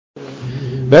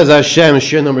Bez Hashem,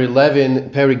 Shir number 11,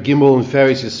 Perek Gimel and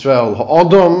Feris Yisrael.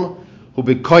 Ha'odom hu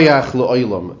bekoyach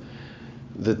le'olam.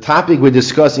 The topic we're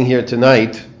discussing here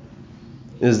tonight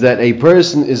is that a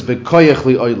person is bekoyach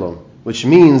le'olam, which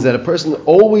means that a person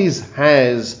always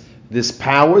has this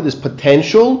power, this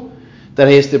potential that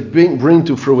he has to bring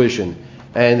to fruition.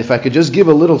 And if I could just give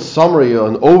a little summary,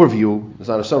 an overview, it's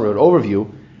not a summary, an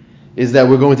overview, is that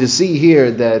we're going to see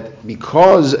here that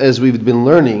because, as we've been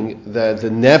learning, that the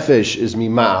nefesh is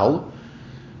mimal,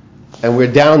 and we're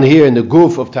down here in the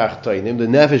guf of Tachtainim, the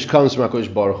nefesh comes from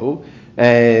HaKadosh Baruch Hu,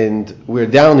 and we're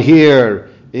down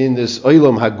here in this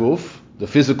olam haguf, the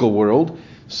physical world,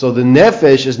 so the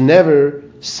nefesh is never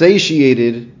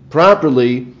satiated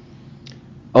properly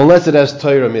unless it has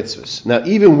Torah mitzvahs. Now,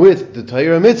 even with the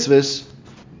Torah mitzvahs,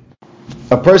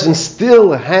 a person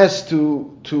still has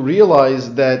to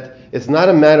realize that it's not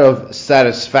a matter of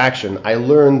satisfaction. I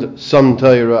learned some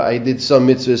Torah, I did some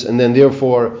mitzvahs, and then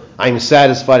therefore I'm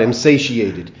satisfied, I'm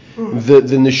satiated. The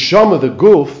neshama, the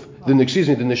guf, the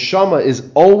neshama is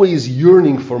always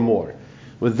yearning for more.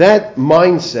 With that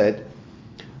mindset,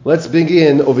 let's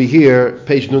begin over here,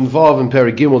 page Nunvav in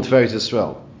Perek Gimel Tiferes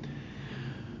Yisrael.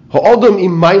 Ha'odom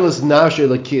imaylas nafshe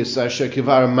lekis asher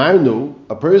kivar amarnu,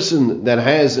 a person that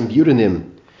has imbued in him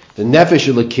the nefesh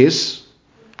lekis,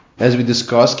 as we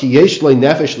discussed, ki yesh lo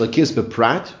nefesh lekis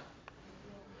beprat,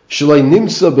 shloi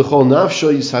nimtza b'chol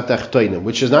nafshois hatachtoinim,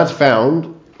 which is not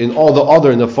found in all the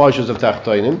other nefashos of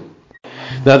tachtoinim.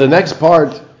 Now, the next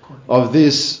part of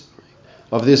this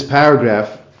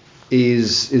paragraph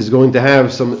is going to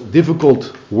have some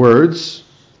difficult words.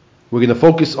 We're going to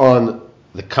focus on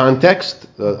the context,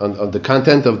 on the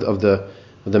content of the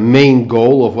main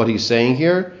goal of what he's saying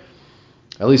here.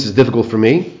 At least it's difficult for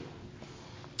me.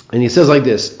 And he says like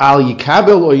this: Al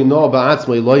yikabel oyno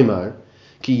ba'atzmei loymar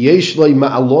ki yesh loy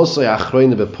ma'alosay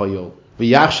achroine bepoyol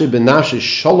v'yachshe benafshe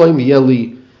shalom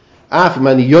yeli af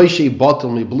mani yoshei batel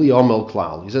mibli omel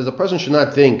klal. He says a person should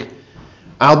not think,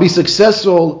 I'll be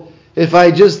successful if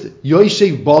I just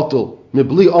yoshei batel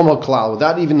mibli omel klal,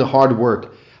 without even the hard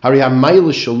work. Hari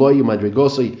hamayla shaloy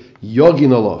madrigosay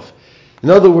yogin alof. In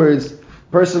other words, a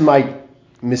person might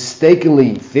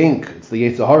mistakenly think, it's the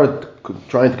Yetzer Hara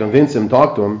trying to convince him,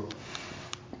 talk to him,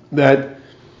 that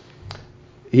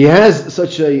he has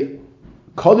such a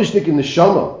kodesh in the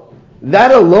neshama.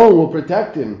 That alone will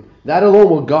protect him. That alone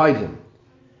will guide him.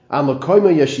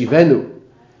 Amakoyma yeshivenu.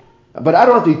 But I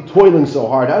don't have to be toiling so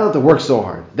hard. I don't have to work so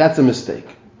hard. That's a mistake.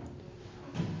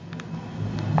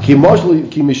 Person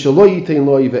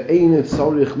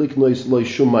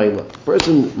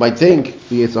might think,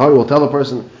 the Yetzer Hara will tell a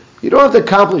person, you don't have to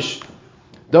accomplish.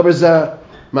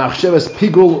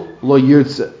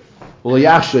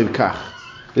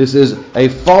 This is a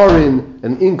foreign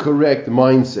and incorrect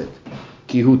mindset.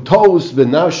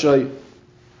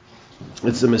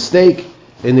 It's a mistake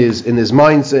in his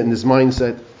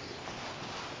mindset.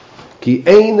 He keeps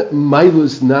saying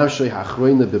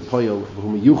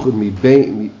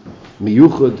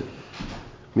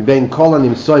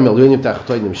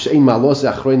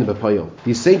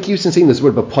this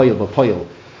word b'poyel.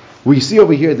 We see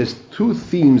over here there's two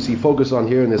themes he focused on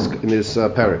here in this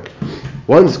parak.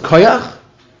 One's koyach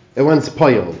and one's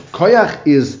poyel. Koyach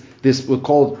is this we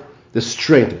call the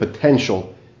strength, the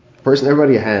potential person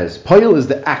everybody has. Poyel is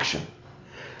the action,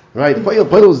 right?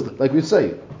 Poyel is like we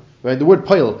say, right? The word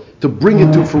poyel, to bring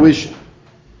it to fruition.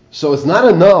 So it's not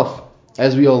enough,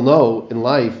 as we all know in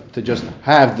life, to just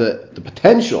have the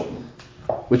potential,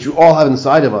 which we all have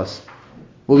inside of us.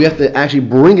 Well, we have to actually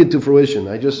bring it to fruition.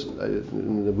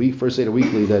 In the first Seder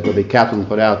Weekly that the Kaplan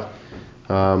put out,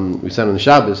 we sent on the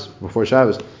Shabbos, before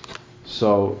Shabbos.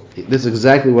 So this is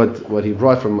exactly what he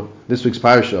brought from this week's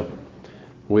parasha,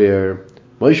 where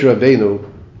Moshe Rabbeinu,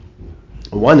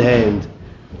 on one hand,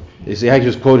 you see, I'm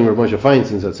just quoting Rav Moshe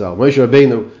Feinstein's itself. Moshe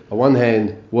Rabbeinu, on one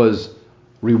hand, was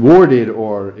rewarded,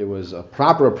 or it was a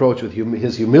proper approach with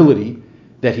his humility,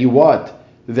 that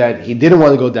he didn't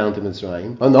want to go down to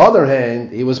Mitzrayim. On the other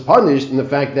hand, he was punished in the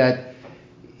fact that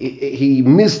he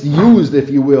misused, if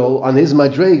you will, on his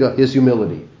madrega, his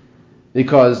humility.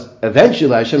 Because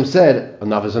eventually Hashem said,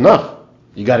 enough is enough.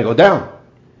 You got to go down.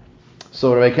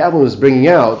 So Rabbi Kaplan was bringing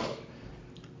out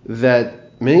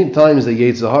that many times the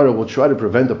Yetzer Hara will try to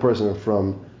prevent a person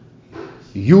from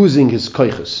using his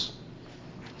koiches.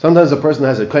 Sometimes a person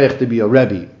has a koich to be a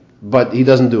rebbe, but he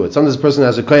doesn't do it. Sometimes a person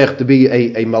has a koich to be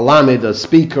a malamed, a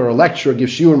speaker, a lecturer, give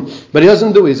shiurim, but he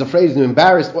doesn't do it. He's afraid, he's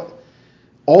embarrassed.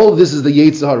 All of this is the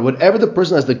Yetzer Hara. Whatever the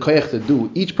person has the koich to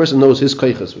do, each person knows his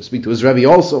koiches. We speak to his rebbe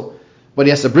also, but he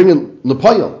has to bring it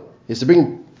lepoyel. He has to bring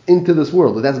it into this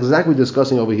world. That's exactly what we're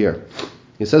discussing over here.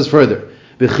 He says further,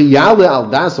 V'chiyale al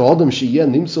das Adam sheyeh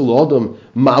nimtzu l'Adam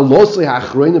ma'alosei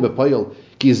ha'achroina b'poyel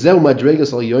ki zeu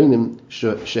madregas al yoinim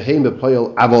sheheim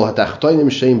b'poyel aval hatachtoinim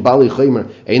sheheim bali chomer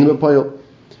ein b'poyel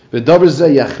v'davar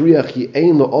zeh yachriach ki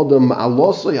ein l'Adam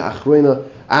ma'alosei ha'achroina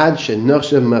ad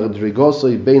she'nachshev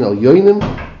madregosei bein al yoinim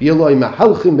v'yeloi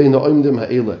mahalchim bein ha'oimdim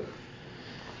ha'ele.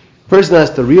 Person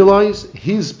has to realize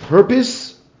his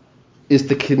purpose is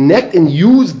to connect and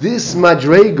use this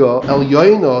madrega el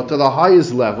yoina to the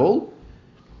highest level.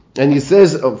 And he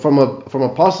says from a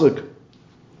pasuk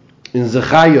in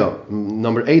Zechariah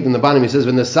number 8 in the bottom, he says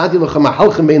v'nasati lecha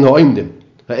mahalchim bein ha'oimdim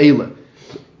ha'ele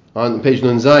on page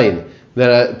Nun Zayin.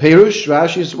 That Perush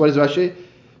Rashi, what is Rashi?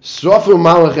 Srofu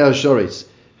malach ha'shoretz.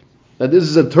 That this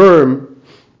is a term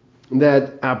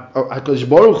that HaKadosh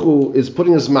Baruch Hu is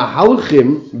putting us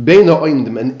mahalchim bein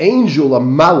ha'oimdim. An angel, a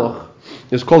malach,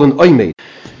 is called an oimed.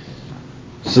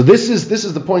 So this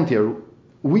is the point here.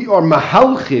 We are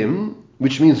mahalchim,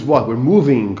 which means what? We're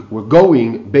moving, we're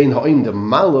going. Bein ha'oimdim.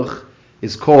 Malach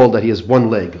is called that he has one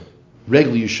leg,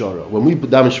 regel yushara. When we put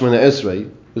down Shemona Esrei,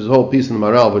 there's a whole piece in the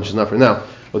Maral, which is not for now,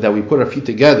 but that we put our feet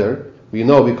together. We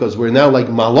know because we're now like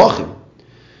malachim.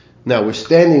 Now we're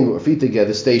standing, our feet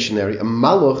together, stationary. A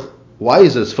malach. Why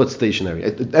is his foot stationary?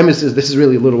 Emes says this is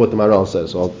really a little what the Maral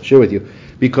says, so I'll share with you.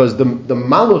 Because the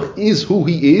Malach is who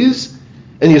he is,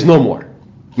 and he is no more.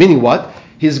 Meaning what?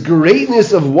 His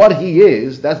greatness of what he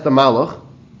is, that's the Malach,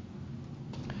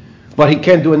 but he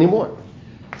can't do anymore.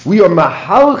 We are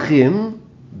Mahalchim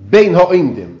Bein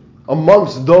Ha'imdim,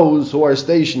 amongst those who are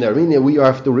stationary. Meaning we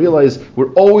have to realize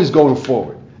we're always going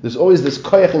forward. There's always this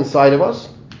koyach inside of us.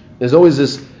 There's always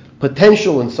this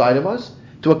potential inside of us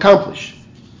to accomplish.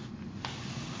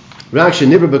 She'ein loy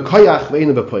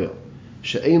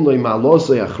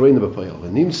ma'alosei achreina b'poyel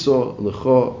v'nimso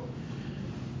lecho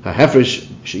ha'hefresh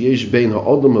sheyesh bein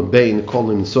ha'odam u'bein kol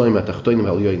nimsoim ha'tachtoinim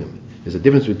ha'elyonim. There's a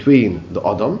difference between the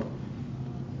Adam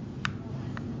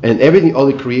and every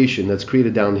other creation that's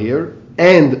created down here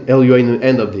and elyonim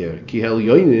end up there. Ki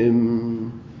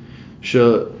elyonim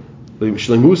shleimusim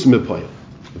b'poyel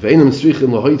v'einam tzrichim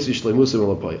lahoitzi shleimusim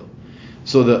b'poyel.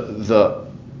 So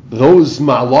those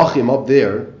ma'alachim up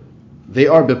there, they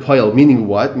are bepoil, meaning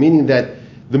what? Meaning that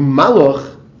the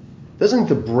malach doesn't need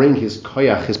to bring his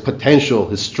koyach, his potential,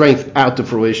 his strength out to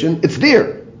fruition. It's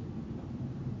there.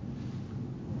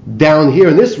 Down here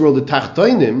in this world, the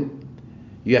tachtoinim,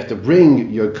 you have to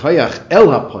bring your koyach el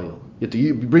hapoil. You have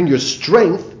to bring your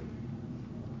strength.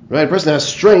 Right? A person has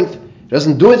strength, he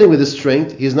doesn't do anything with his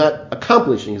strength, he's not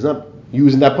accomplishing, he's not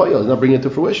using that poil, he's not bringing it to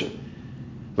fruition.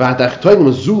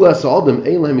 V'hatachtoinim zulas ha'adam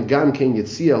ein gam ken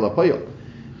yitzia el hapoil.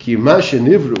 Ki mashe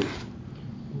nivru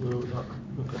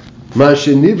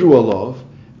alav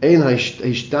ein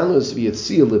hashtanus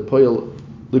v'yitzia lipoil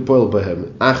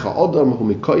b'hem acha adam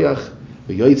hu mikoyach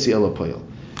v'yoytzi el hapoil.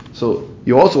 So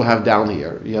you also have down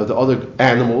here, you have the other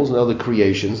animals and other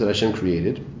creations that Hashem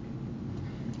created,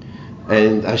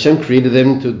 and Hashem created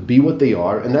them to be what they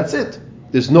are, and that's it.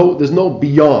 There's no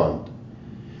beyond.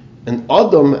 And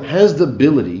Adam has the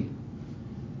ability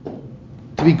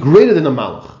to be greater than a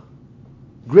malach.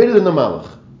 Greater than the malach.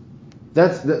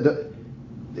 That's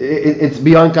it's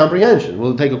beyond comprehension.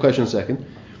 We'll take a question in a second.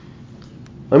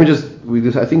 I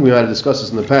think we might have discussed this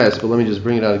in the past, but let me just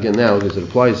bring it out again now because it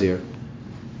applies here.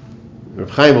 Reb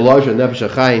Chaim Volozhin, Nefesh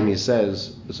HaChaim, he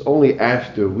says, it's only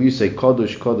after we say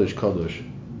Kodesh, Kodesh, Kodesh.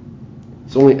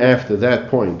 It's only after that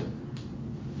point,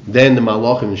 then the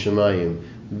Malachim and Shemayim,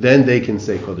 then they can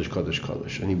say Kodesh, Kodesh,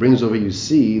 Kodesh. And he brings over, you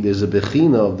see, there's a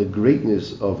bechina of the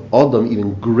greatness of Adam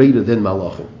even greater than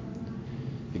Malachim.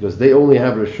 Because they only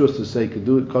have Reshus to say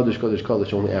Kodesh, Kodesh,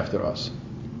 Kodesh only after us.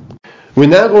 We're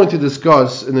now going to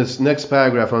discuss, in this next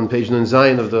paragraph on page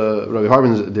 9 of the Rabbi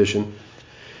Harman's edition,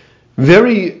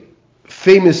 very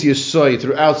famous Yesod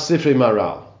throughout Sifrei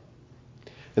Maral.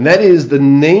 And that is the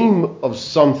name of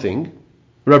something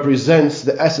represents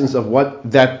the essence of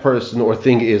what that person or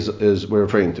thing is we're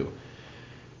referring to.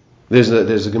 There's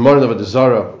a Gemara of a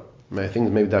Zara, I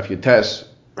think maybe Daf Yotes,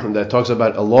 that talks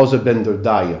about Elazar ben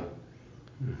Dordaya.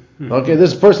 Okay,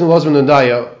 this person Elazar ben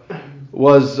Dordaya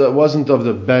wasn't of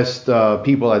the best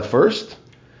people at first,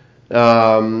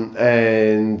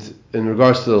 and in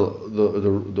regards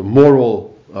to the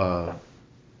moral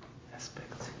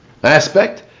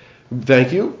aspect,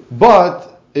 thank you, but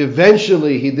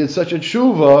eventually he did such a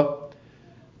tshuva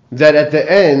that at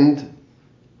the end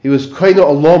he was koina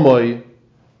olomoy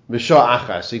b'shah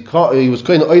achas. He was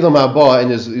koina olam haba and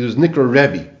he was nikra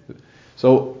Rebbe.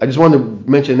 So I just want to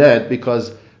mention that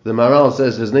because the Maral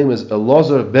says his name is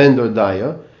Elazar ben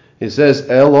Dordaya. He says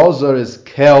Elazar is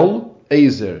Kel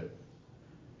Ezer,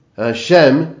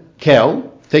 Hashem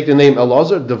Kel, Take the name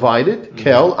Elazar, divide it,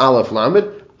 Kel, Aleph, Lamed,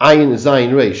 Ayin,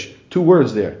 Zayin, Reish. 2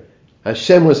 words there.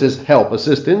 Hashem was his help,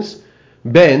 assistance.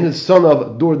 Ben, son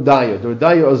of Dordaya.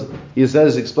 Dordaya, he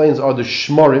says, explains, are the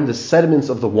shmarim, the sediments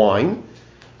of the wine,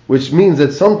 which means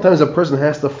that sometimes a person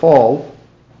has to fall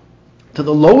to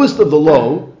the lowest of the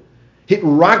low, hit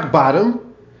rock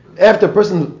bottom. After a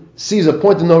person sees a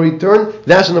point of no return,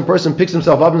 that's when a person picks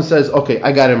himself up and says, okay,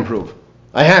 I got to improve.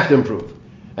 I have to improve.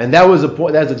 And that was a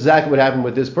point. That's exactly what happened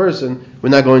with this person. We're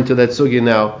not going to that sugya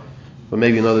now, but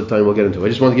maybe another time we'll get into it. I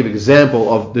just want to give an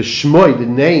example of the shmoy, the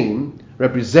name,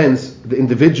 represents the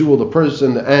individual, the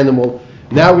person, the animal.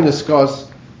 Now we're going to discuss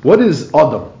what is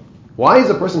Adam. Why is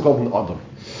a person called an Adam?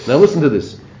 Now listen to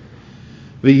this.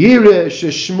 V'yireh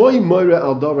sheshmoy moire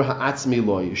al davar ha'atzmi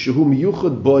loy shehu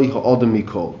miyuchad boy ha'adam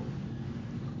mikol.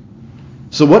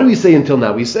 So what do we say until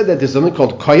now? We said that there's something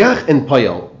called koyach and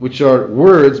payal, which are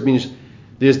words, means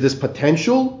there's this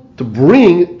potential to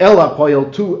bring el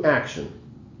ha'payal to action.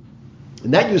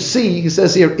 And that you see, he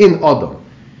says here, in Adam.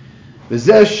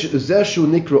 Zeshu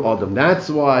nikru Adam. That's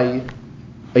why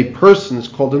a person is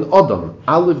called an Adam.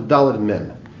 Aleph Dalet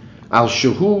Mem. Al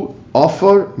shehu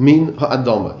offer min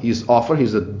ha'adama. He's offer.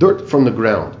 He's the dirt from the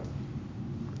ground.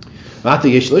 Now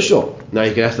you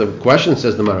can ask the question.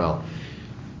 Says the Maral.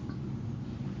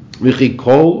 Michi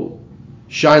kol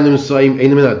shaynim soim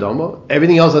einim min adama.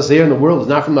 Everything else that's here in the world is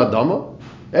not from the Adama.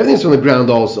 Everything's from the ground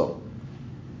also.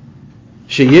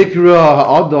 Sheyikra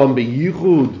ha'adam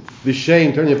beyichud.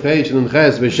 B'shem, turn your page, and then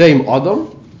ches, b'shem Adam.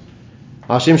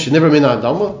 Hashem should never mean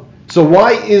Adama. So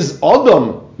why is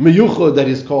Adam meyuchad that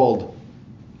is called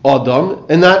Adam,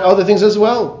 and not other things as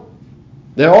well?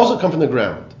 They also come from the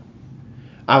ground.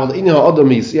 But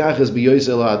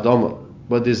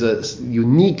there's a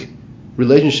unique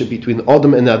relationship between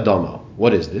Adam and Adama.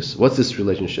 What is this? What's this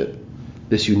relationship?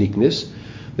 This uniqueness?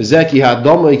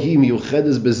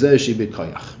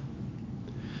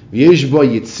 ויש בו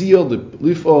יציל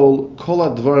לפעול כל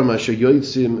הדברים אשר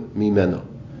יוצאים ממנו.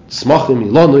 צמחים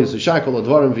מילונו, ישושע כל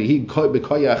הדברים, והיא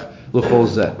בכויח לכל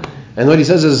זה. And what he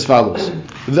says is as follows.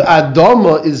 The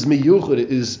Adama is miyuchad,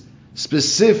 is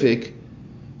specific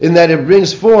in that it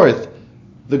brings forth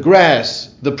the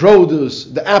grass, the produce,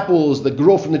 the apples that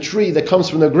grow from the tree that comes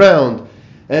from the ground,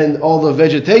 and all the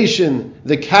vegetation,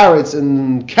 the carrots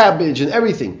and cabbage and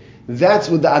everything. That's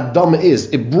what the Adama is.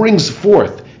 It brings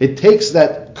forth. It takes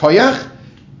that koyach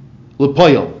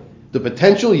l'poyel, the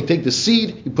potential. You take the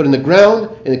seed, you put it in the ground,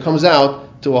 and it comes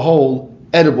out to a whole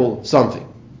edible something.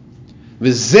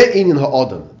 V'ze'inin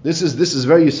ha'adam. This is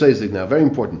very yisaizik now, very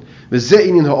important.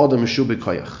 V'ze'inin ha'adam mishu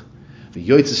b'koyach.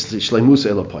 V'yoytzis shleimus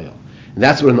el ha'poyel. And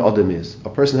that's what an adam is. A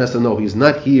person has to know he's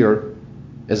not here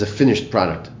as a finished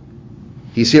product.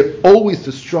 He's here always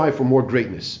to strive for more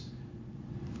greatness.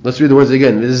 Let's read the words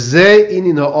again.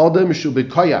 V'ze'inin ha'adam mishu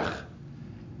b'koyach.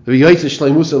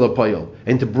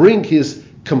 And to bring his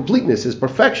completeness, his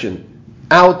perfection,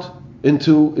 out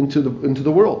into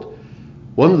the world.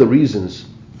 One of the reasons,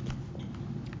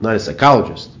 not a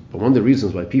psychologist, but one of the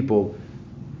reasons why people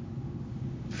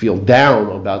feel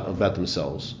down about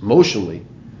themselves emotionally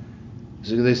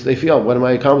is they feel, what am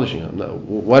I accomplishing?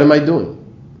 What am I doing?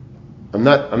 I'm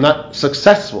not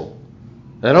successful.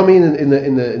 And I don't mean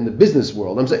in the business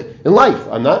world. I'm saying in life,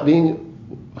 I'm not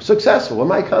being successful. What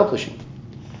am I accomplishing?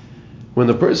 When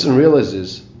the person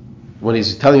realizes, when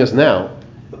he's telling us now,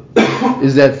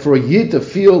 is that for a yid to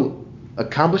feel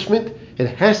accomplishment, it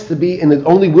has to be, and it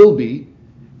only will be,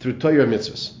 through Torah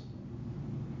mitzvahs.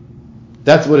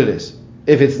 That's what it is.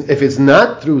 If it's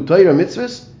not through Torah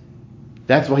mitzvahs,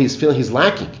 that's why he's feeling he's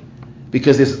lacking.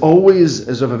 Because there's always,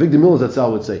 as Rav Avigdor Miller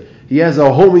Zatzal would say, he has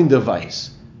a homing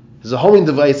device. There's a homing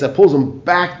device that pulls him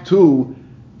back to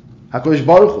HaKadosh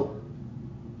Baruch Hu.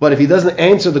 But if he doesn't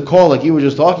answer the call like you were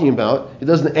just talking about, he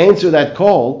doesn't answer that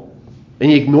call,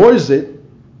 and he ignores it,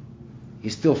 he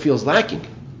still feels lacking.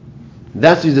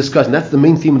 That's what he's discussing. That's the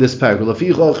main theme of this paragraph. So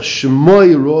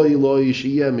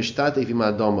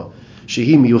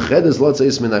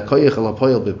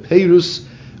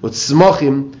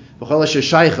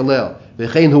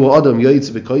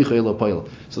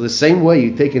the same way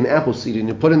you take an apple seed and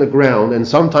you put it in the ground, and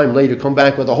sometime later come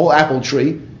back with a whole apple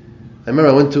tree. I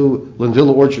remember I went to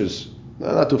Linvilla Orchards,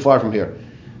 not too far from here,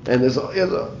 and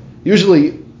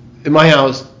usually in my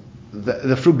house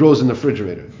the fruit grows in the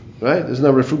refrigerator, right? Isn't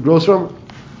that where fruit grows from?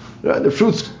 Right? The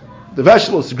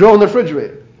vegetables grow in the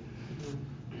refrigerator.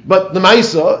 But the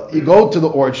Maisa, you go to the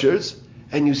orchards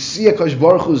and you see HaKadosh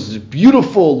Baruch Hu's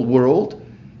beautiful world.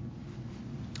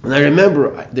 And I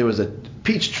remember there was a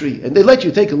peach tree, and they let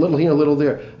you take a little here, a little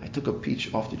there. I took a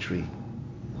peach off the tree.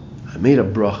 I made a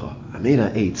bracha. I made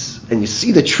an eitz. And you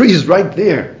see the trees right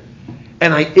there.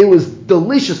 and it was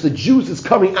delicious. The juice is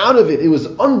coming out of it. It was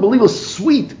unbelievable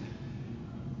sweet.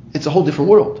 It's a whole different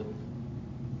world.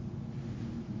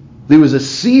 There was a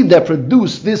seed that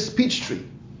produced this peach tree.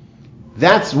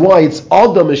 That's why it's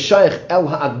Adam Shaykh El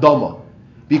Ha'adama.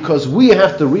 Because we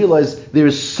have to realize there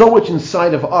is so much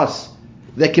inside of us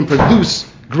that can produce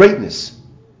greatness.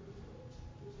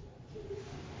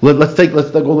 Let's go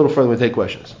a little further and take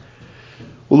questions.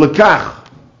 Ulekach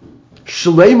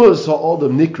Shleimus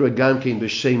Ha'adam Nikra Gamkein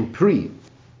B'Shem Pri.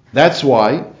 That's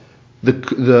why the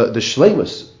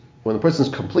Shleimus, when a person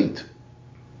is complete,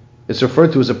 it's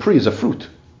referred to as a pri, as a fruit.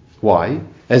 Why?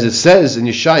 As it says in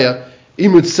Yeshaya,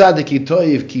 Imut Tzaddik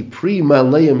Toiv Ki Pri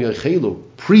Maleim Yechelu.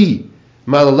 Pri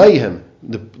Maleim,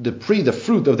 the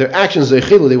fruit of their actions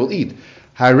Yechelu, they will eat.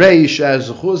 Harei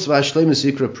Shazchus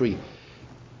VaShleimus Yikra Pri.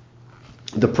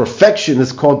 The perfection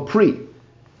is called pri,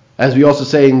 as we also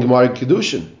say in Gemara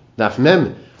Kedushin, Daf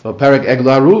Mem, Parak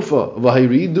Egla Rufa,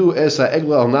 Vahiridu Esa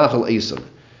Egla al Nachal Esan.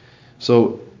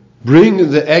 So bring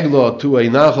the Egla to a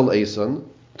Nachal Esan,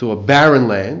 to a barren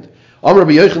land. Amr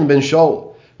B'Yochanan ben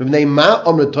Shaul, V'nei Ma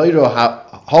Amr Toiro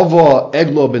Hava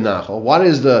Egla B'Nachal. Why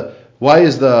is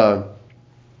the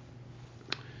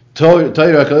Torah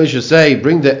HaKadosh say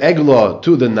bring the Egla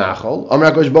to the Nachal?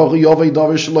 Amr HaKadosh Baruch Hu Yovei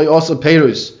Davar Shaloi Asa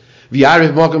Perus. Bring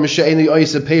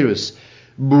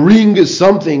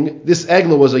something, this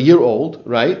egla was a year old,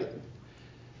 right?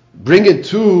 Bring it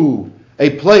to a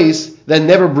place that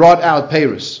never brought out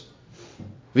Perus.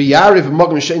 And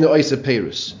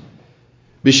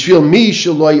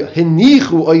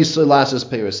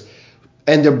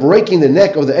they're breaking the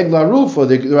neck of the egla rufa,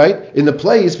 right, in the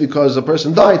place because the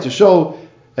person died, to show,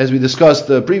 as we discussed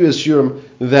the previous shurim,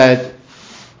 that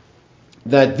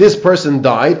this person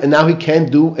died and now he can't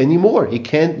do any more. He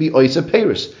can't be oisa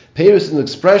Paris. Paris is an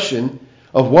expression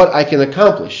of what I can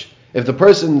accomplish. If the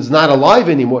person is not alive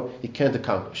anymore, he can't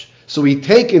accomplish. So we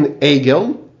take an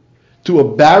egel to a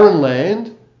barren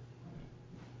land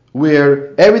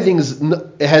where everything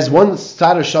has one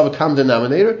Tzadar Shav common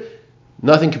denominator,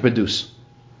 nothing can produce.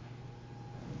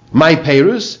 My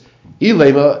Paris,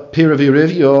 Ilema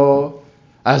Piravirivio,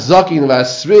 Azakin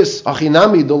Vasris,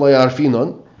 Achinami Dolay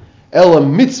Arfinon. Ela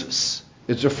mitzvahs.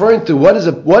 It's referring to what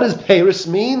does Paris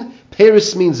mean?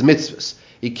 Paris means mitzvahs.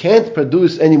 He can't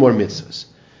produce any more mitzvahs.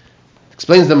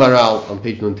 Explains the Maral on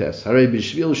page Nuntes. Harei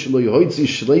b'shvil shloi hoitzi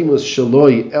shleimus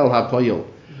shloi el ha'poyel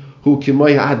hu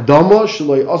kimoi ha'adama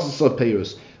shloi asasa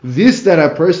Paris. This that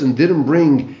a person didn't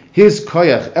bring his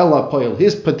koyach el ha'poyel,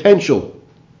 his potential,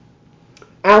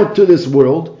 out to this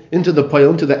world, into the poyel,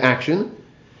 into the action,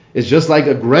 is just like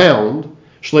a ground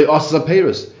shloi asasa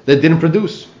Paris that didn't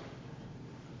produce.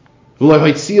 It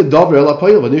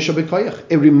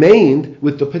remained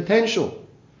with the potential.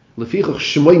 That's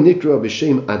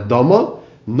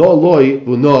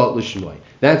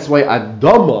why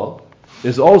Adama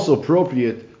is also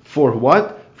appropriate for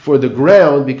what? For the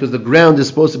ground, because the ground is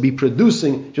supposed to be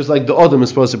producing just like the Adam is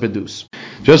supposed to produce.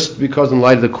 Just because in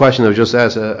light of the question I was just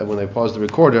asked when I paused the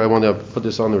recorder, I want to put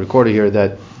this on the recorder here,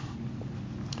 that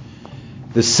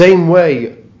the same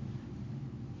way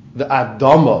the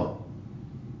Adama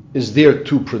is there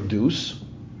to produce,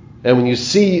 and when you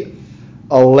see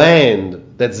a land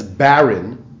that's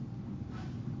barren,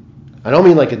 I don't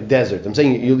mean like a desert. I'm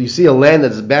saying you see a land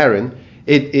that's barren.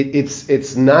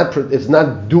 It's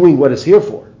not doing what it's here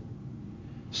for.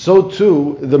 So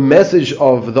too, the message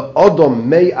of the Adam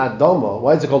Mei Adama.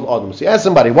 Why is it called Adam? So you ask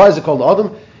somebody, why is it called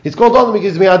Adam? It's called Adam because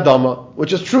it's Mei Adama,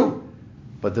 which is true.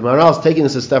 But the Maral is taking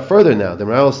this a step further now. The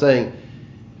Maral is saying,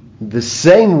 the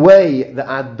same way the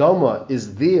Adama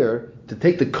is there to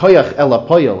take the koyach el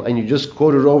apoyel, and you just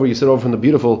quoted over, you said over from the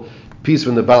beautiful piece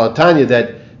from the Balatanya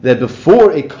that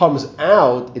before it comes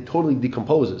out, it totally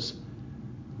decomposes.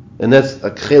 And that's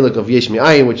a chelik of Yesh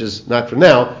Mi'ayin, which is not for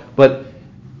now,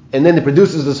 and then it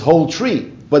produces this whole tree.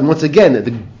 But once again,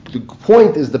 the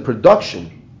point is the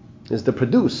production, is to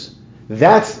produce.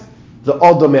 That's the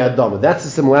Adam Adama. That's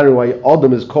the similarity why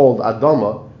Adam is called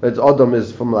Adama. Adam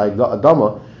is from like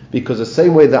Adama, because the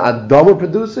same way the Adama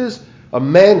produces, a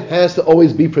man has to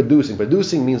always be producing.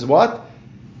 Producing means what?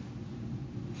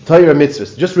 Torah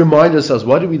mitzvahs. Just remind ourselves,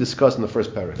 what did we discuss in the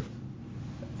first parak?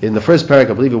 In the first parak,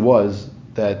 I believe it was,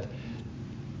 that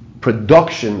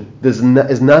production is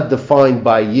not defined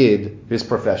by Yid, his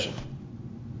profession.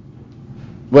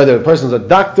 Whether a person is a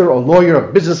doctor, a lawyer,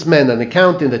 a businessman, an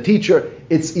accountant, a teacher,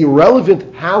 it's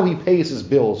irrelevant how he pays his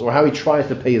bills or how he tries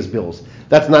to pay his bills.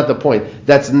 That's not the point.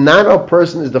 That's not how a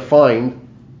person is defined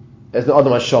as the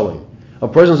Adam HaShalim. A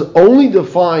person is only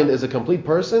defined as a complete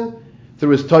person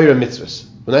through his Torah mitzvahs.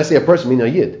 When I say a person, I mean a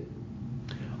Yid.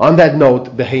 On that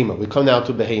note, Behema. We come now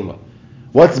to Behema.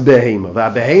 What's behema?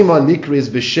 Behema nikra is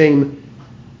b'shem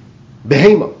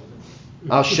behema.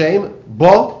 Al shem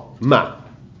bo ma.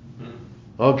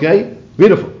 Okay,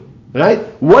 beautiful, right?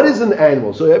 What is an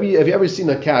animal? So have you ever seen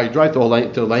a cow? You drive to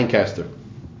Lancaster.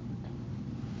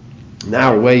 An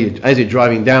hour away, as you're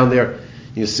driving down there,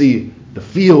 you see the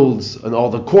fields and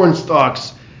all the corn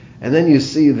stalks, and then you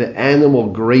see the animal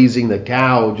grazing, the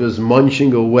cow just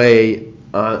munching away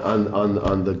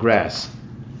on the grass.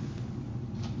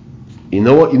 You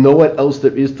know what else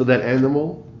there is to that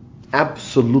animal?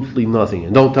 Absolutely nothing.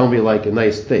 And don't tell me like a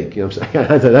nice steak. You know what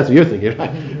I'm saying? That's what you're thinking,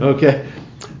 right? Okay.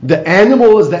 The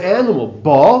animal is the animal.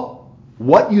 Ba,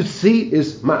 what you see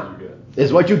is ma,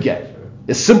 is what you get.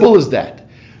 As simple as that.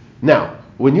 Now,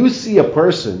 when you see a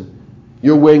person,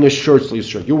 you're wearing a short sleeve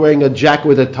shirt, you're wearing a jacket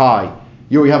with a tie,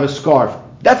 you have a scarf.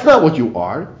 That's not what you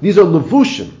are. These are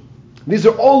levushim. These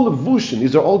are all levushim.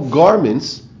 These are all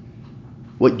garments.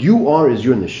 What you are is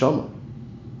your neshama.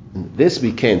 And this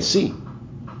we can't see.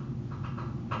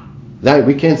 That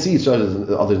we can't see each other's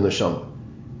neshama.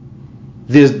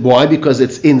 Why? Because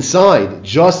it's inside,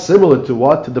 just similar to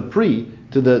what? To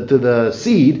the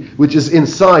seed, which is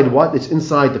inside what? It's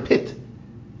inside the pit.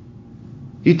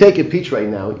 You take a peach right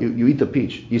now, you eat the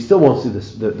peach, you still won't see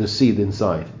the seed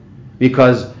inside.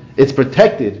 Because it's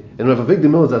protected, and Rav Avigdor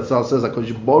Miller Zatzal says that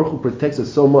HaKadosh Baruch Hu protects it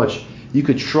so much, you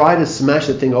could try to smash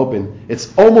the thing open.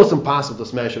 It's almost impossible to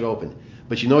smash it open.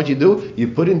 But you know what you do? You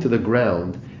put it into the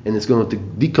ground, and it's going to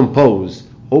decompose.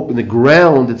 Open the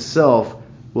ground itself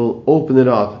will open it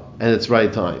up at its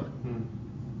right time.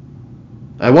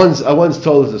 I once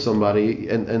told this to somebody,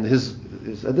 and his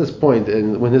at this point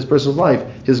in his personal life,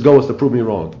 his goal was to prove me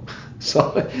wrong.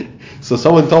 So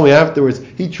someone told me afterwards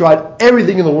he tried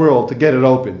everything in the world to get it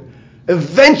open.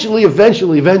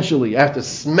 Eventually, after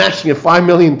smashing it 5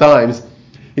 million times,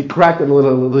 he cracked it a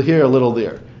little here, a little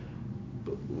there.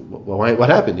 Well, what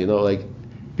happened?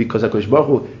 Because HaKadosh Baruch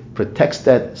Hu protects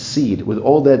that seed with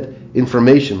all that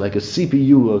information, like a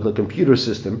CPU or a computer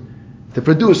system, to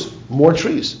produce more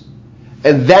trees.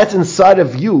 And that's inside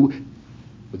of you,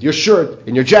 with your shirt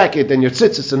and your jacket and your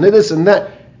tzitzis and this and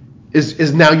that,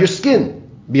 is now your skin.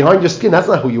 Behind your skin, that's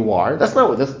not who you are. That's not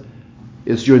what that's.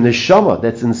 It's your neshama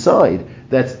that's inside.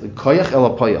 That's the koyach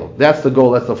el hapayel. That's the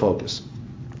goal. That's the focus.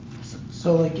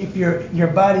 So, like, if your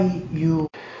body, you.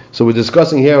 So we're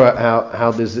discussing here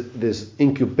how there's this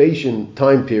incubation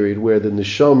time period where the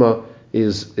neshama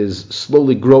is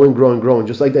slowly growing,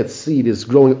 just like that seed is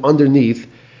growing underneath,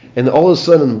 and all of a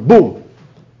sudden, boom!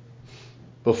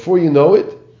 Before you know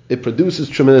it, it produces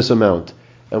tremendous amount.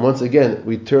 And once again,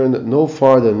 we turn no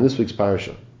farther than this week's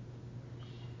parasha.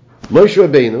 Moshe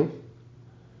Rabbeinu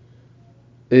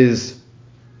is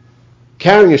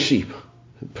carrying a sheep,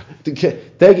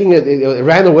 taking it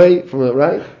ran away from it,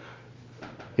 right?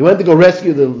 He went to go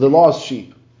rescue the lost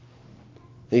sheep.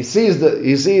 He sees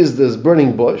this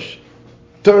burning bush,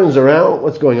 turns around,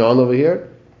 what's going on over here?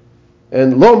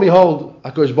 And lo and behold,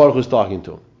 HaKadosh Baruch Hu is talking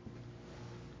to him.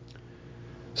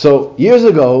 So years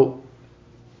ago,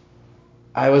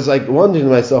 I was like wondering to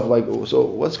myself, so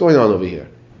what's going on over here?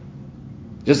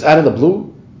 Just out of the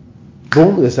blue,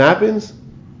 boom, this happens.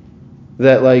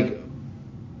 That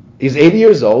he's 80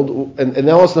 years old, and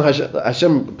now also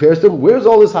Hashem appears to him. Where's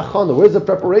all this hachana? Where's the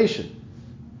preparation?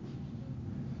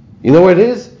 You know where it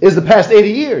is? It's the past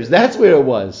 80 years. That's where it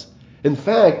was. In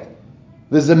fact,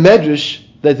 there's a medrash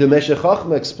that the Meshech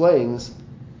Chochmah explains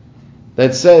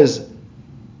that says,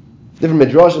 different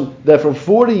midrashim, that for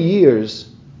 40 years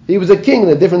he was a king in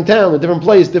a different town, a different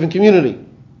place, different community.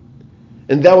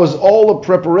 And that was all a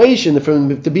preparation for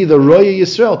him to be the Roya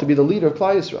Yisrael, to be the leader of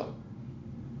Klal Yisrael.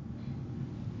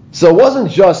 So it wasn't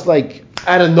just like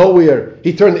out of nowhere,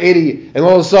 he turned 80 and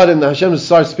all of a sudden Hashem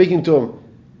starts speaking to him.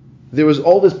 There was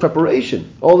all this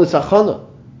preparation, all this achana.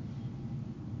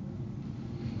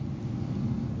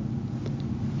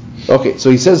 Okay, so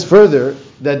he says further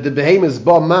that the behem is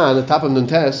ba ma on the top of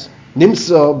Nuntes,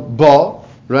 nimsa ba,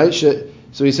 right?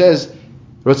 So he says,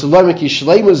 Ratzullah ki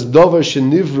shleimus dover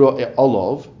shenivra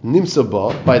olav nimsa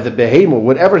ba, by the behem,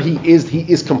 whatever he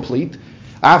is complete.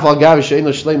 Afal gav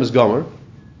sheino shleimus gomer.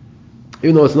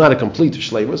 Even though it's not a complete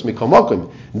shleimus,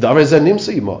 mikomakim davar ze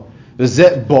nimsa ima,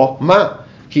 ze ba ma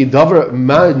ki davar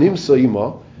ma nimsa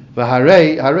ima,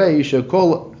 v'harei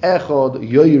shekol echad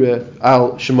yoyre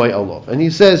al shemay olav. And he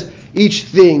says each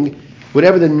thing,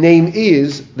 whatever the name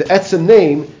is, the etzem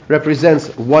name represents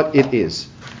what it is.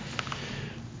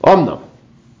 Omnam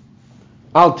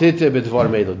al tite b'dvar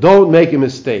meidl. Don't make a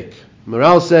mistake.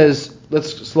 Maral says,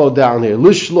 let's slow down here.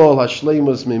 Lishlol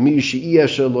hashleimus mimi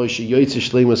she'iyasha lo she'yoytze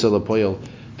shleimus elapoyel.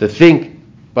 To think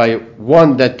by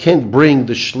one that can't bring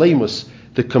the shleimus,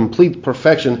 the complete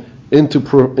perfection,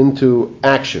 into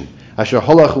action. Asher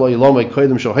halach lo yilomei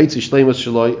koydem shohaitzi shleimus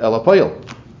shaloi el hapayil.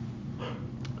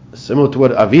 Similar to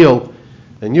what Aviel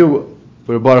and you,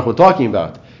 Baruch, were talking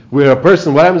about, where a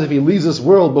person, what happens if he leaves this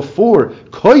world before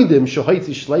koydem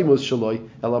shohaitzi shleimus shaloi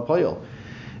el hapayil?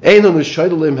 Einon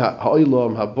u'shaydolim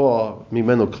ha'olam haba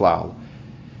mimenu klal.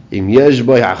 Im yesh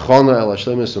boy ha'chana el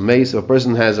hashleimus u'meis. If a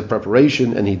person has a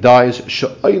preparation and he dies,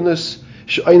 sha'aynas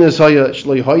haya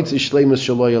shloi haitzi shleimus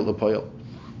shaloi el hapayil.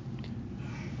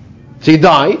 So he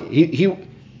died. He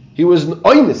was an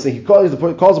oinus. He calls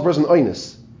the person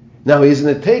oinus. Now he's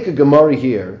going to take a Gemara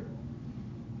here,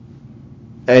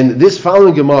 and this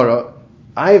following Gemara,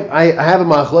 I have a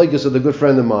machlokes with a good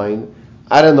friend of mine.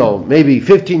 I don't know, maybe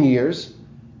 15 years,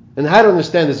 and how to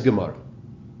understand this Gemara.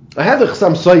 I have the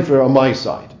Chassam Sofer on my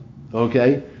side.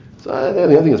 Okay, so I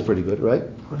think it's pretty good, right?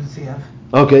 What does he have?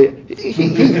 Okay,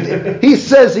 he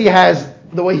says he has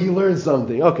the way he learns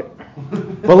something. Okay,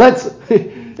 well let's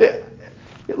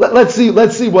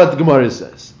see what the Gemara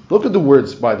says. Look at the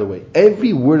words, by the way.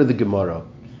 Every word of the Gemara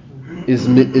is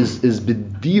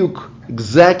b'diuk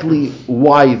exactly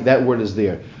why that word is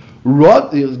there.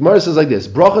 The Gemara says like this: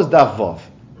 Brachas daf vav,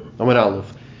 Amud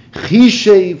Aleph,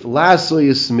 Chishev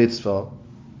lasoyis mitzvah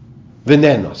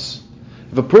v'nenos.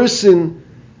 If a person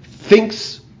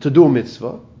thinks to do a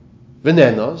mitzvah,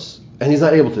 v'nenos, and he's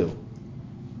not able to,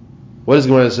 what does the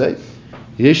Gemara say?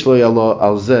 Yesh lo yalo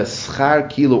al zeh schar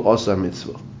kilo osa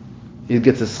mitzvah. He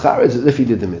gets a schar as if he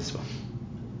did the mitzvah.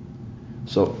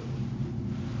 So,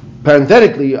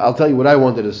 parenthetically, I'll tell you what I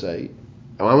wanted to say.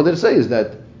 And what I wanted to say is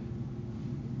that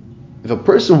if a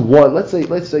person let's say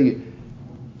a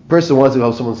person wants to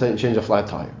help someone change a flat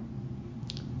tire,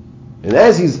 and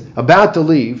as he's about to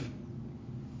leave,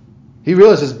 he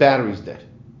realizes his battery's dead.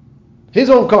 His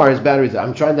own car, his battery's dead.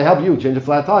 I'm trying to help you change a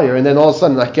flat tire, and then all of a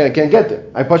sudden I can't get there.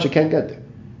 I can't get there.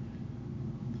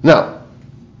 Now,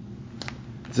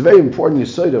 it's a very important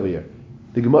yesod over here.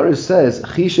 The Gemara says,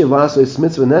 "Chishev lasos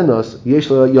mitzvah nenos yesh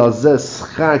lo yazeh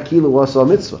schar kilo asa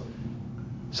mitzvah."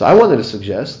 So I wanted to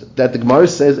suggest that the Gemara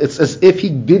says it's as if he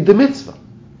did the mitzvah,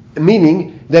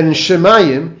 meaning that in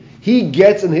Shemayim he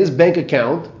gets in his bank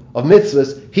account of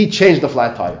mitzvahs he changed the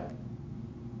flat tire.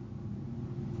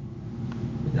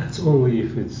 That's only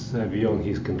if it's beyond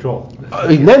his control.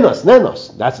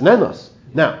 Nenos. That's nenos.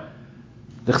 Now,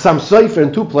 the Chassam Sofer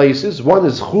in two places. One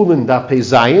is Chulin Daf Pei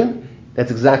Zayin.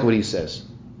 That's exactly what he says.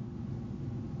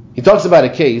 He talks about a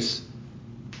case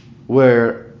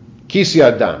where Kisi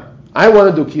Adam. I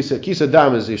want to do Kisi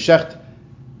Adam is a shecht,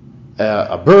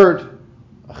 a bird,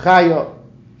 a chaya,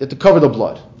 to cover the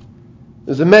blood.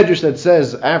 There's a medrash that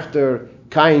says after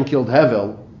Cain killed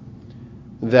Hevel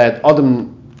that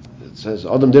Adam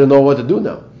didn't know what to do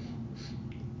now.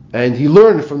 And he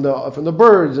learned from the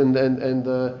birds and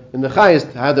the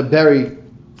chayas how to bury.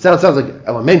 Sounds like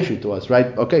elementary to us,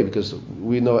 right? Okay, because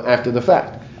we know after the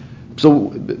fact.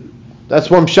 So that's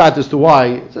one shot as to why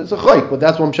it's a chayk, but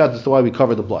that's one shot as to why we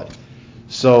cover the blood.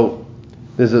 So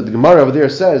the Gemara over there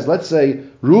says, let's say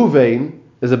Ruvain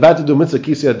is about to do mitzvah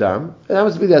kisi adam, and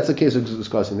happens to be that's the case we're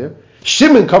discussing there.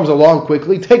 Shimon comes along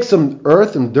quickly, takes some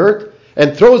earth and dirt,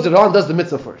 and throws it on, does the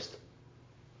mitzvah first.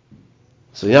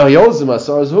 So now he owes him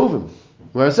asar zuvim.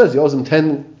 Where it says he owes him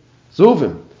 10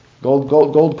 zuvim, gold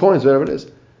coins, whatever it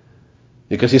is,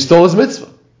 because he stole his mitzvah.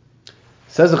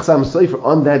 Says the Chassam Sofer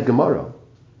on that Gemara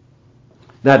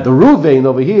that the Ruvain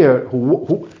over here,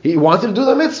 who he wanted to do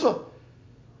the mitzvah.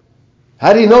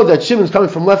 How do you know that Shimon's coming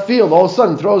from left field? All of a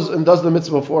sudden throws and does the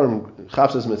mitzvah before him,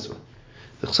 chaps his mitzvah.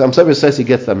 The Chassam Sofer says he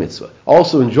gets that mitzvah.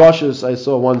 Also in Josh's, I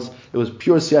saw once it was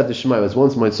pure siyat d'shema. It was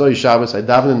once Motzei Shabbos. I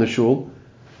davened in the shul.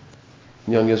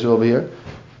 Young Israel over here,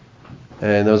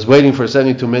 and I was waiting for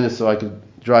 72 minutes so I could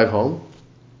drive home,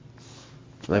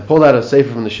 and I pulled out a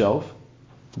sefer from the shelf,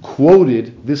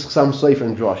 quoted this Chassam Sofer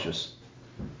in Drashos,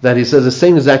 that he says the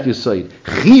same exact yesod.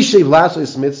 Chishev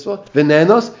lasos mitzvah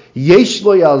v'nenos yesh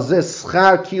lo yal zeh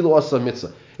schar kilo asa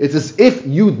mitzvah. It's as if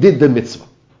you did the mitzvah.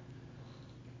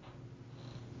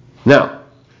 Now,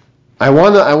 I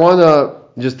wanna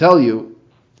just tell you,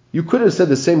 you could have said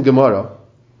the same Gemara,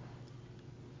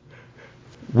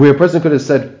 where a person could have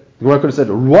said, the Gemara could have said,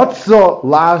 Rotza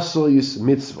lasois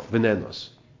mitzvah v'nenos.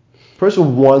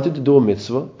 Person wanted to do a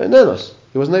mitzvah v'nenos.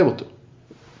 He wasn't able to.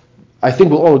 I think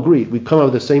we'll all agree, we come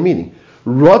out with the same meaning.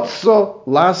 Rotza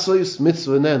lasois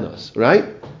mitzvah v'nenos, right?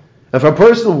 If a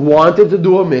person wanted to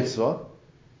do a mitzvah,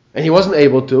 and he wasn't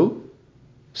able to,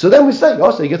 so then we say,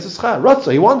 so he gets a schar.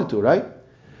 Rotza, he wanted to, right?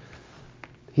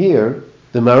 Here,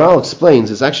 the Maharal explains,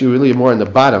 it's actually really more in the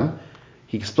bottom.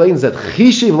 He explains that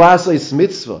Chishiv Lasais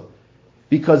mitzvah,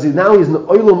 because now he's in the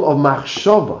oilum of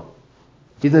machshava.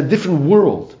 He's in a different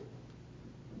world.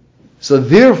 So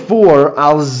therefore,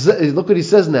 look what he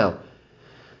says now.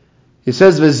 He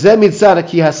says, "V'zeh mitzara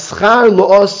ki haschar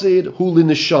lo'asid hu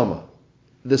lineshama."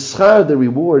 The schar, the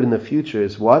reward in the future,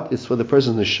 is what? It's for the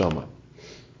person's neshama.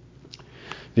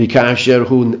 V'kasher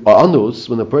hu anus,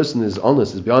 when the person is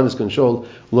honest, is beyond his control,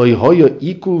 lo yehoya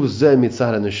ikuv zeh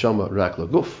mitzara neshama rak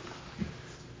laguf.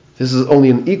 This is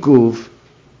only an ikuv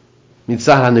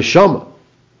mitzara neshama.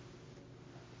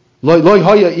 Lo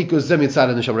yehoya ikuv zeh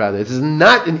mitzara neshama. Rather, it is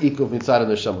not an ikuv mitzara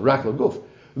neshama rak laguf.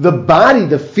 The body,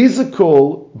 the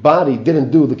physical body,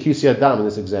 didn't do the kisi adam in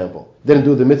this example. Didn't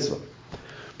do the mitzvah.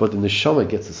 But the neshama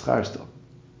gets the schar still.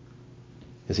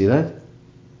 You see that?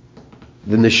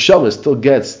 The neshama still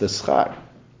gets the schar.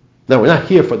 Now, we're not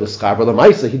here for the schar, but the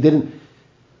Maisa, he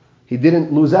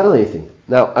didn't lose out on anything.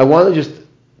 Now, I want to just,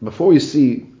 before we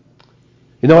see,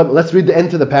 you know what, let's read the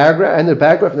end of the paragraph, and then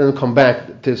we'll come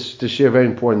back to share a very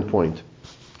important point.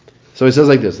 So he says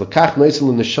like this, L'kach noisel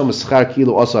l'neshama schar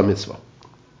kilu asa mitzvah.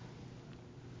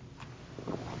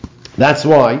 That's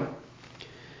why,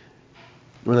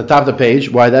 on the top of the page,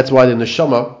 that's why the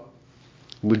neshama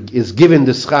is given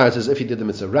the schar as if he did the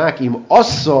mitzvah. Rakim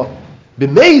also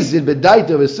b'meizid b'daita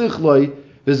v'sichloi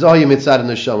v'zohi mitzvah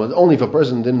neshama. Only if a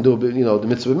person didn't do the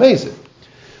mitzvah b'meizid.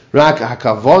 Rak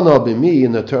hakavana b'mi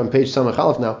in the term page samach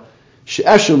aleph now.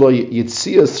 She'eshu lo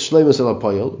yitzias shleimus el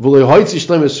hapoyel v'lo yhoitzi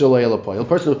shleimus shaloi el hapoyel.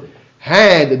 Person who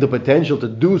had the potential to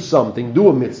do something, do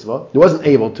a mitzvah, he wasn't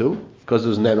able to because it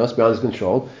was nenos beyond his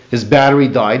control. His battery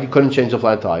died. He couldn't change the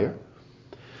flat tire.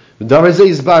 The Darazeh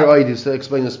is bar oidis to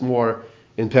explain this more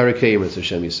in Perikayim, as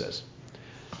Hashem says.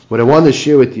 What I want to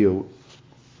share with you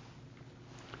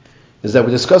is that we're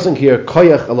discussing here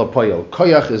koyach el hapoyel.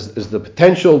 Koyach is the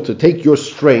potential to take your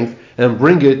strength and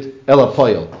bring it el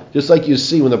hapoyel. Just like you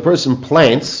see when a person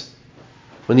plants,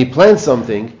 when he plants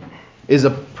something, is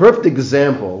a perfect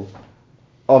example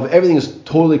of everything is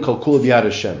totally kalkul b'yad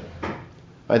Hashem.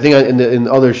 I think in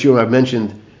other shiurim I've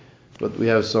mentioned, but we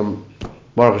have some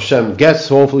Baruch Hashem guests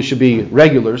who hopefully should be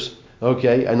regulars.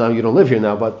 Okay, I know you don't live here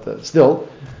now, but still,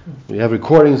 we have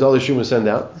recordings, other shiurim send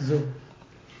out.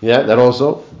 Yeah, that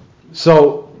also.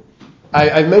 So,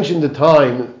 I mentioned the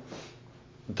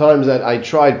times that I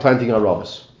tried planting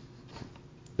arabas.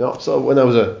 So when I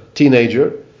was a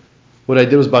teenager, what I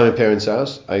did was buy my parents'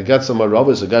 house. I got some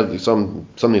arabas, I got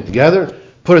something together,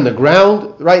 put it in the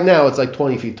ground. Right now, it's like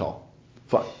 20 feet tall.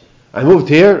 Fine. I moved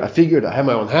here. I figured I had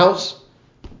my own house,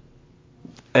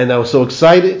 and I was so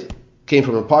excited. Came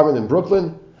from an apartment in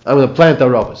Brooklyn. I'm going to plant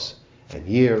arabas. And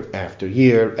year after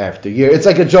year after year, it's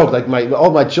like a joke. Like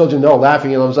all my children are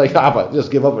laughing, and I was like, "Abba,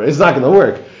 just give up. It's not going to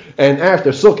work." And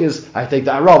after Sukkot, I take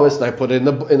the arabas and I put it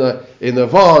in the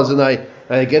vase, and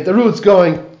I get the roots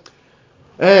going,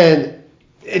 and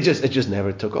it just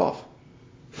never took off.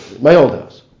 My old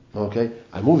house. Okay,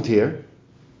 I moved here,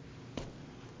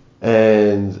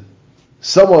 and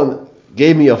someone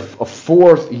gave me a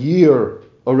fourth year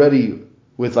already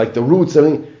with like the roots. I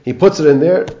mean, he puts it in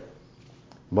there.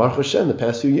 Baruch Hashem, the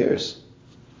past few years,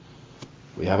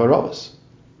 we have arabas.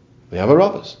 We have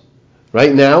arabas.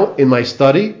 Right now, in my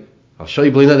study, I'll show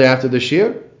you Blina after this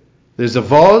year, there's a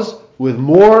vase with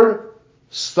more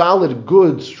solid,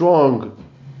 good, strong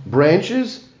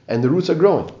branches, and the roots are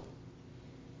growing.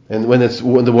 And when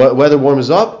the weather warms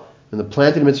up, and the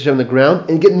planted mitzvah in the ground,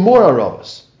 and you get more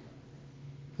arabas.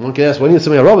 One can ask, what do you need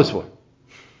so many arabas for?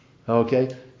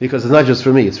 Okay? Because it's not just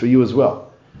for me, it's for you as well.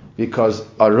 Because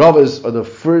arabas are the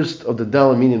first of the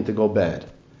dalam minim to go bad.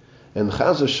 And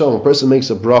Chaz Hashem, a person makes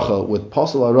a bracha with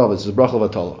pasal arabas, it's a bracha of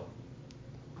atala.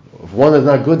 If one is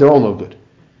not good, they're all no good.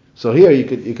 So here you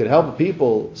could help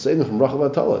people save them from bracha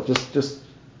of atala.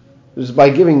 Just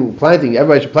by planting.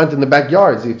 Everybody should plant in the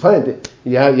backyards. You plant it.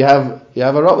 You have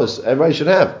arabas. Everybody should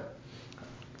have.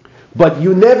 But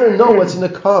you never know what's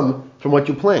going to come from what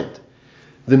you plant.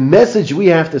 The message we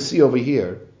have to see over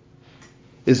here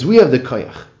is we have the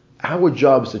koyach. Our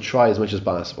job is to try as much as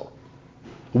possible.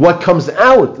 What comes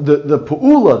out, the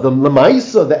pu'ula, the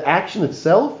lamaisa, the action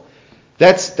itself,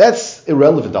 that's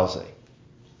irrelevant, I'll say.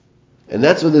 And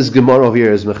that's what this Gemara over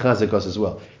here is mechazek us as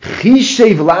well.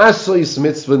 Chishev la'asois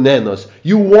mitzvah nenos.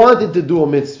 You wanted to do a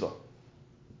mitzvah.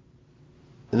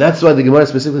 And that's why the Gemara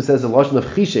specifically says the lashon of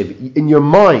chishev. In your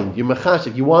mind, you're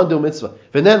mechashev, you want to do a mitzvah.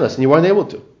 V'nenos, and you weren't able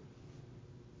to.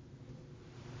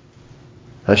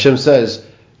 Hashem says,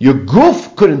 your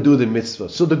guf couldn't do the mitzvah,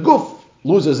 so the guf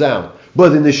loses out. But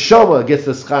the neshama gets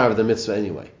the schar of the mitzvah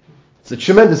anyway. It's a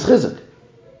tremendous chizuk.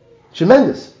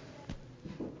 Tremendous.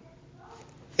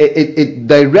 It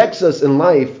directs us in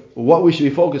life what we should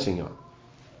be focusing on.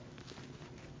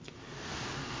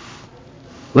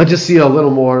 Let's just see a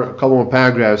couple more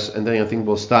paragraphs, and then I think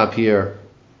we'll stop here.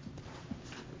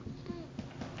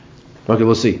 Okay,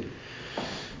 we'll see.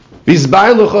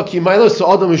 Vizbar lucha ki mailos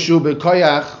adam shu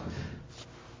bekoyach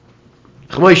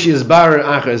chmoish yizbar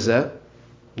acher zeh.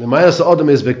 The mailos adam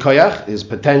is bekoyach, is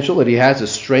potential that he has, a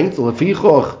strength.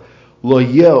 Lefichoch lo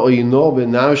yeh oyino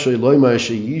benashoy loymar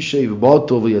sheyishev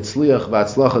boto v'yatzliach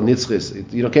v'atzlacha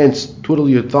nitzchis. You can't twiddle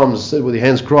your thumbs, sit with your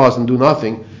hands crossed and do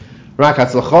nothing. Rak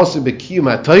hatzlachasi bekiyum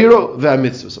ha'Torah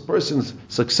ve'amitzvos. A person's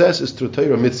success is through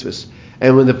Torah mitzvos.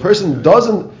 And when a person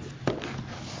doesn't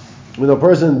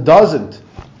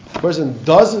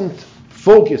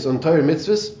focus on Torah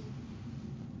mitzvahs,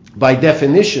 by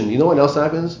definition, you know what else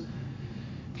happens?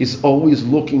 He's always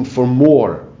looking for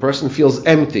more. Person feels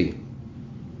empty.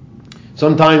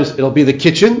 Sometimes it'll be the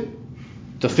kitchen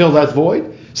to fill that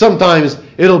void. Sometimes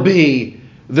it'll be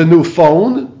the new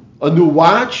phone, a new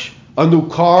watch, a new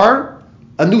car,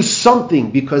 a new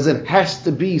something, because it has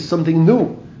to be something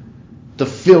new to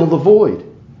fill the void.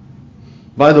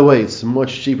 By the way, it's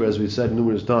much cheaper, as we've said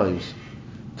numerous times,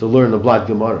 to learn a Blad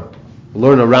Gemara,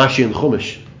 learn a Rashi and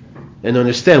Chumash, and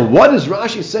understand what is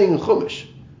Rashi saying in Chumash.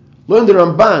 Learn the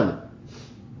Ramban,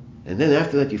 and then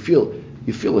after that you feel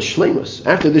a shleimus.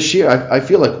 After this year, I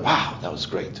feel like, wow, that was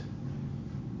great.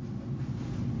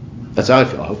 That's how I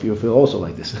feel. I hope you feel also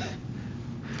like this.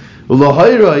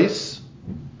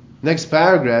 Next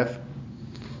paragraph.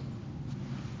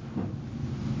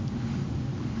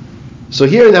 So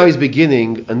here now he's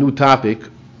beginning a new topic,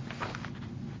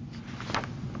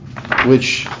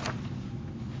 which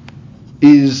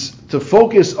is to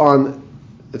focus on,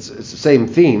 it's the same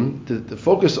theme, to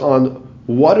focus on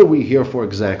what are we here for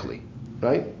exactly,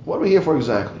 right? What are we here for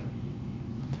exactly?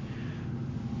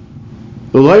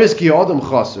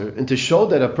 And to show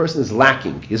that a person is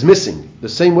lacking, is missing. The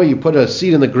same way you put a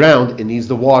seed in the ground, it needs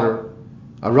the water.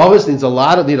 A ravis needs a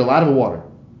lot of water.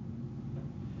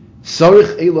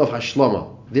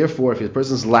 Therefore, if a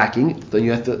person is lacking, then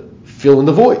you have to fill in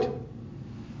the void.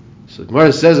 So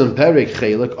Gemara says in Perek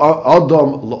Chelek,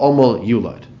 Adam l'omal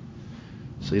yulad.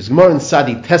 So he's Gemara in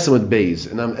Sadi Testament Beis,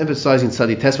 and I'm emphasizing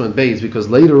Sadi Testament Beis because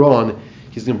later on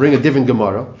he's going to bring a different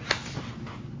Gemara,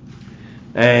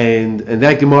 and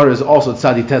that Gemara is also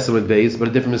Sadi Testament Beis, but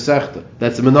a different Masechta.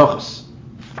 That's the Menachos.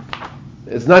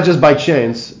 It's not just by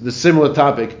chance the similar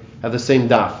topic have the same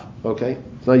daf. Okay,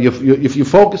 so if you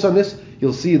focus on this,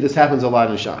 you'll see this happens a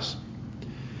lot in Shas.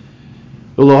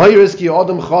 The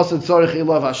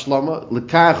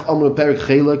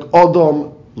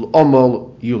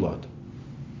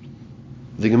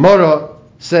Gemara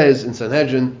says in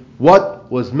Sanhedrin,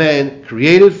 what was man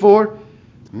created for?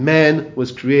 Man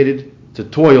was created to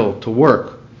toil, to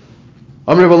work.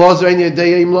 So then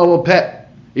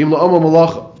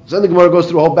the Gemara goes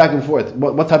through a whole back and forth.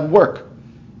 What type of work?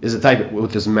 Is it type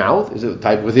with his mouth? Is it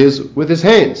type with his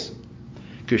hands?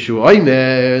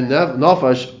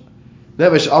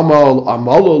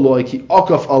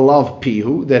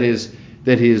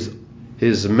 That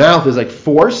his mouth is like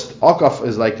forced. Akaf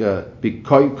is like a big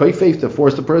koifef to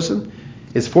force the person.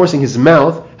 It's forcing his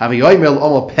mouth.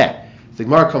 The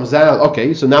Gemara comes out.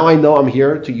 Okay, so now I know I'm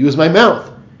here to use my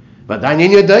mouth.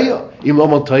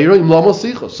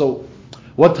 So,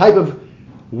 what type of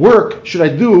work should I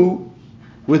do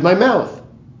with my mouth?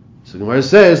 So the Gemara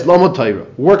says, Lama Torah,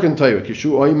 work in Torah.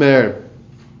 Kishu Oimer,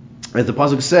 as the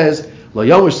pasuk says, Lo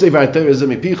Yamush Sefer HaTorah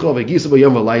Zemipicha V'Gisa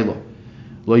B'Yom V'Layla.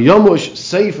 Lo Yamush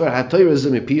Sefer HaTorah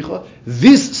Zemipicha.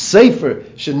 This Sefer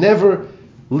should never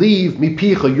leave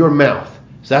Mipicha, your mouth.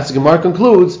 So that's the Gemara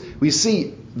concludes. We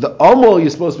see the Amal you're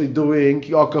supposed to be doing,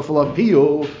 Kiyaka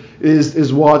Falapiyo,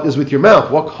 is what is with your mouth.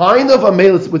 What kind of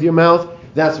Amal is with your mouth?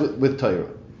 That's with Torah.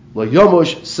 Lo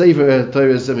Yamush Sefer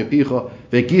HaTorah Zemipicha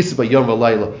V'Gisa B'Yom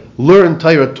V'Layla. Learn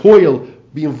Torah, toil,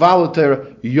 be involved in Torah,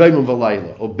 Yom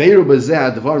V'Layla. Obeiru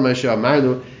B'Zeh Advar Masha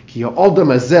Amarnu Ki Ha'Adam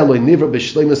Hazeh Lo Nivra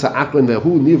B'Shleimus Ha'Aklen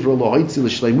Ve'Hu Nivra Lo Hoitzi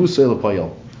L'Shleimus Ha'Elopoyel.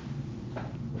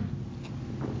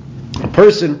 A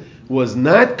person was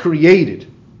not created,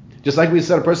 just like we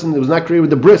said, a person was not created with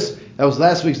the bris. That was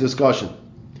last week's discussion.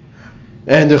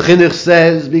 And the Chinuch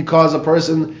says because a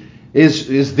person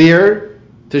is there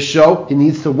to show he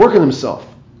needs to work on himself.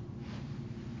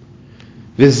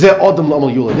 This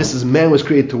is man was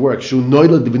created to work. He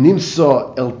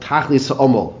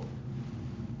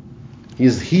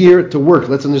is here to work.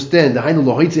 Let's understand. This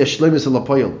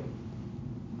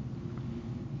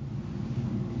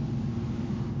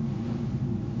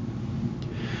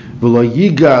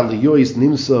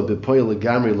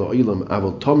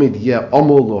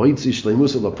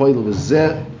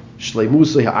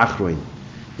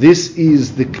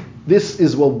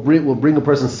is what will bring a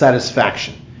person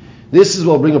satisfaction. This is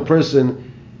what will bring a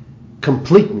person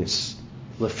completeness.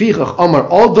 Lefichach amar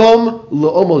adam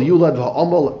le'omal yulad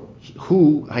va'amal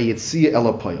Hu hayetzia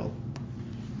el hapoel.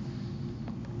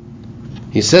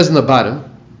 He says in the bottom,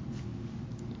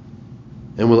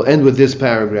 and we'll end with this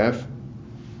paragraph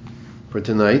for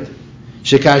tonight.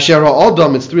 Shekasher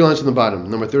ha'adam, it's 3 lines from the bottom,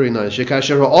 number 39.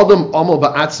 Shekasher ha'adam amal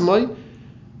ba'atzmai,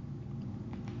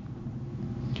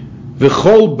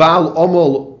 v'chol ba'al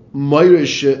amal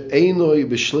mayrish einoi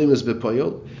b'shleimus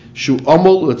b'payol, shu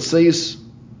amal l'tzeis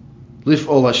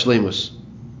lif'ol ha'shleimus.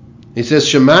 He says,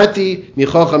 Shemati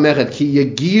michacham echad ki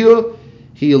yagia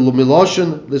hi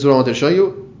miloshen, this is what I want to show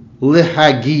you,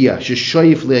 lehagia,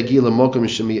 sheshoyif lehagia lemokum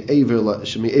shemi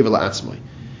ever la'atzmai.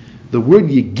 The word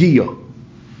yagia,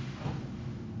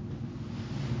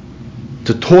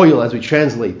 to toil as we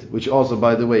translate, which also,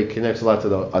 by the way, connects a lot to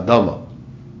the Adama,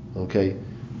 okay?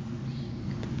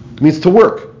 It means to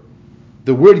work.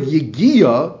 The word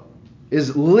yagia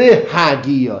is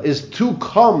lehagia, is to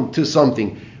come to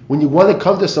something. When you want to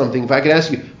come to something, if I could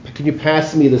ask you, can you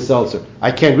pass me the seltzer?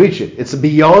 I can't reach it. It's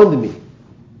beyond me.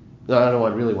 No, I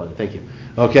don't really want it. Thank you.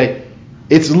 Okay?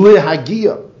 It's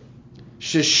lehagia.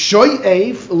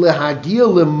 Sheshoyef lehagia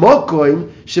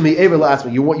lemokoim shemi ever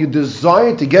la'atzmai. You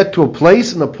desire to get to a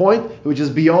place and a point which is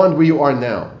beyond where you are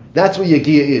now. That's what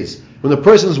yagia is. When the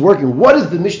person is working, what does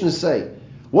the Mishnah say?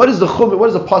 What does the Chumrah,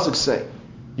 what does the Pasuk say?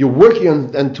 You're working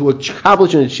on to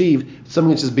accomplish and achieve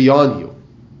something which is beyond you.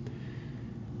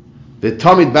 The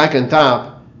Talmid back on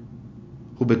top,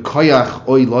 who bekoyach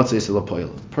oy lotzeis el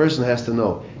hapoel. The person has to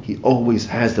know he always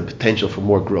has the potential for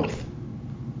more growth.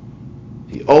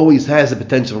 He always has the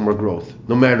potential for more growth.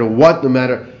 No matter what,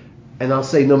 and I'll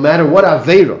say no matter what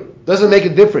aveira, doesn't make a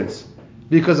difference.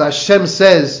 Because Hashem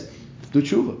says, do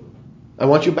tshuva. I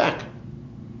want you back.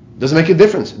 Doesn't make a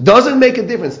difference. Doesn't make a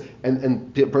difference.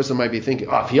 And the person might be thinking,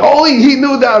 if he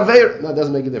knew the aveira. No, it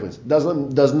doesn't make a difference.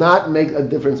 Does not make a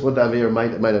difference what the aveira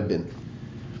might have been.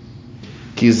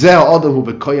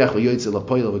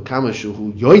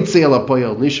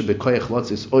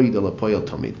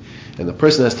 And the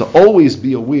person has to always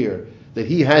be aware that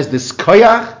he has this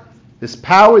koyach, this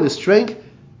power, this strength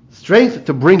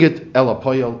to bring it el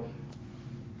hapoel.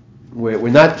 We're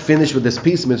not finished with this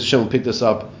piece. Mr. Shem will pick this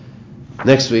up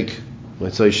next week.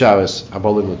 Let's say Shabbos.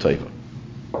 Habolim l'toiva.